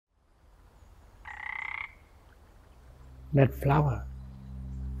that flower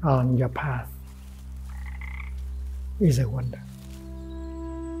on your path is a wonder.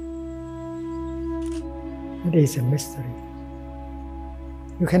 It is a mystery.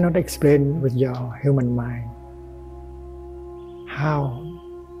 You cannot explain with your human mind how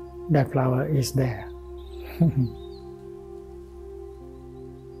that flower is there.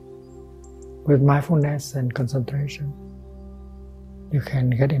 With mindfulness and concentration, you can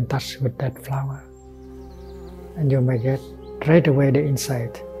get in touch with that flower, and you may get right away the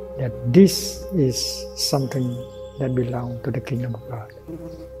insight that this is something that belongs to the kingdom of God.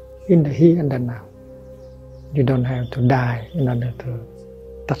 In the here and the now. You don't have to die in order to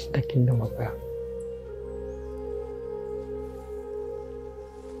touch the kingdom of God.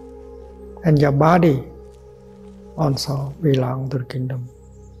 And your body also belongs to the kingdom.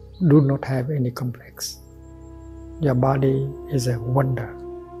 Do not have any complex. Your body is a wonder.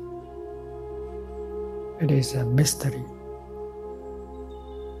 It is a mystery.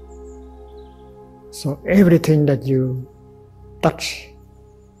 So everything that you touch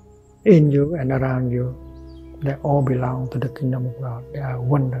in you and around you, they all belong to the kingdom of God. They are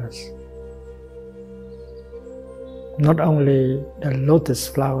wonders. Not only the lotus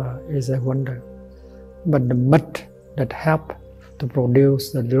flower is a wonder, but the mud that help to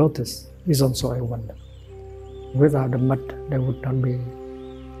produce the lotus is also a wonder. Without the mud, there would not be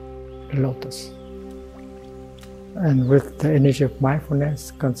the lotus. And with the energy of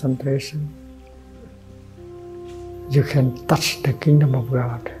mindfulness, concentration, you can touch the kingdom of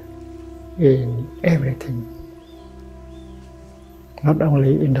God in everything. Not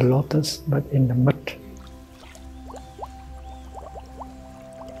only in the lotus, but in the mud.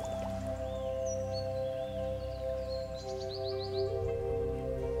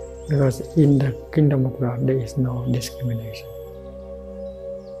 Because in the kingdom of God, there is no discrimination.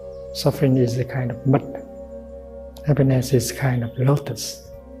 Suffering is a kind of mud. Happiness is a kind of lotus.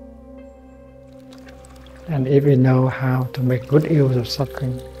 And if we know how to make good use of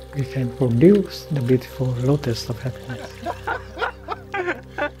suffering, we can produce the beautiful lotus of happiness.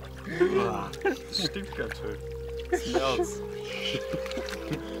 Das stimmt ganz schön. Das ist ernst.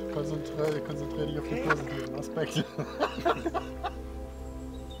 Konzentriere dich auf die positiven Aspekte.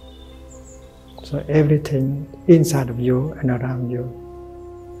 So everything inside of you and around you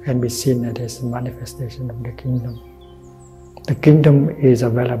can be seen as a manifestation of the kingdom. The kingdom is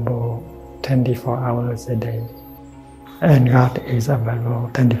available 24 hours a day, and God is available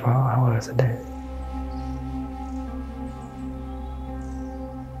 24 hours a day.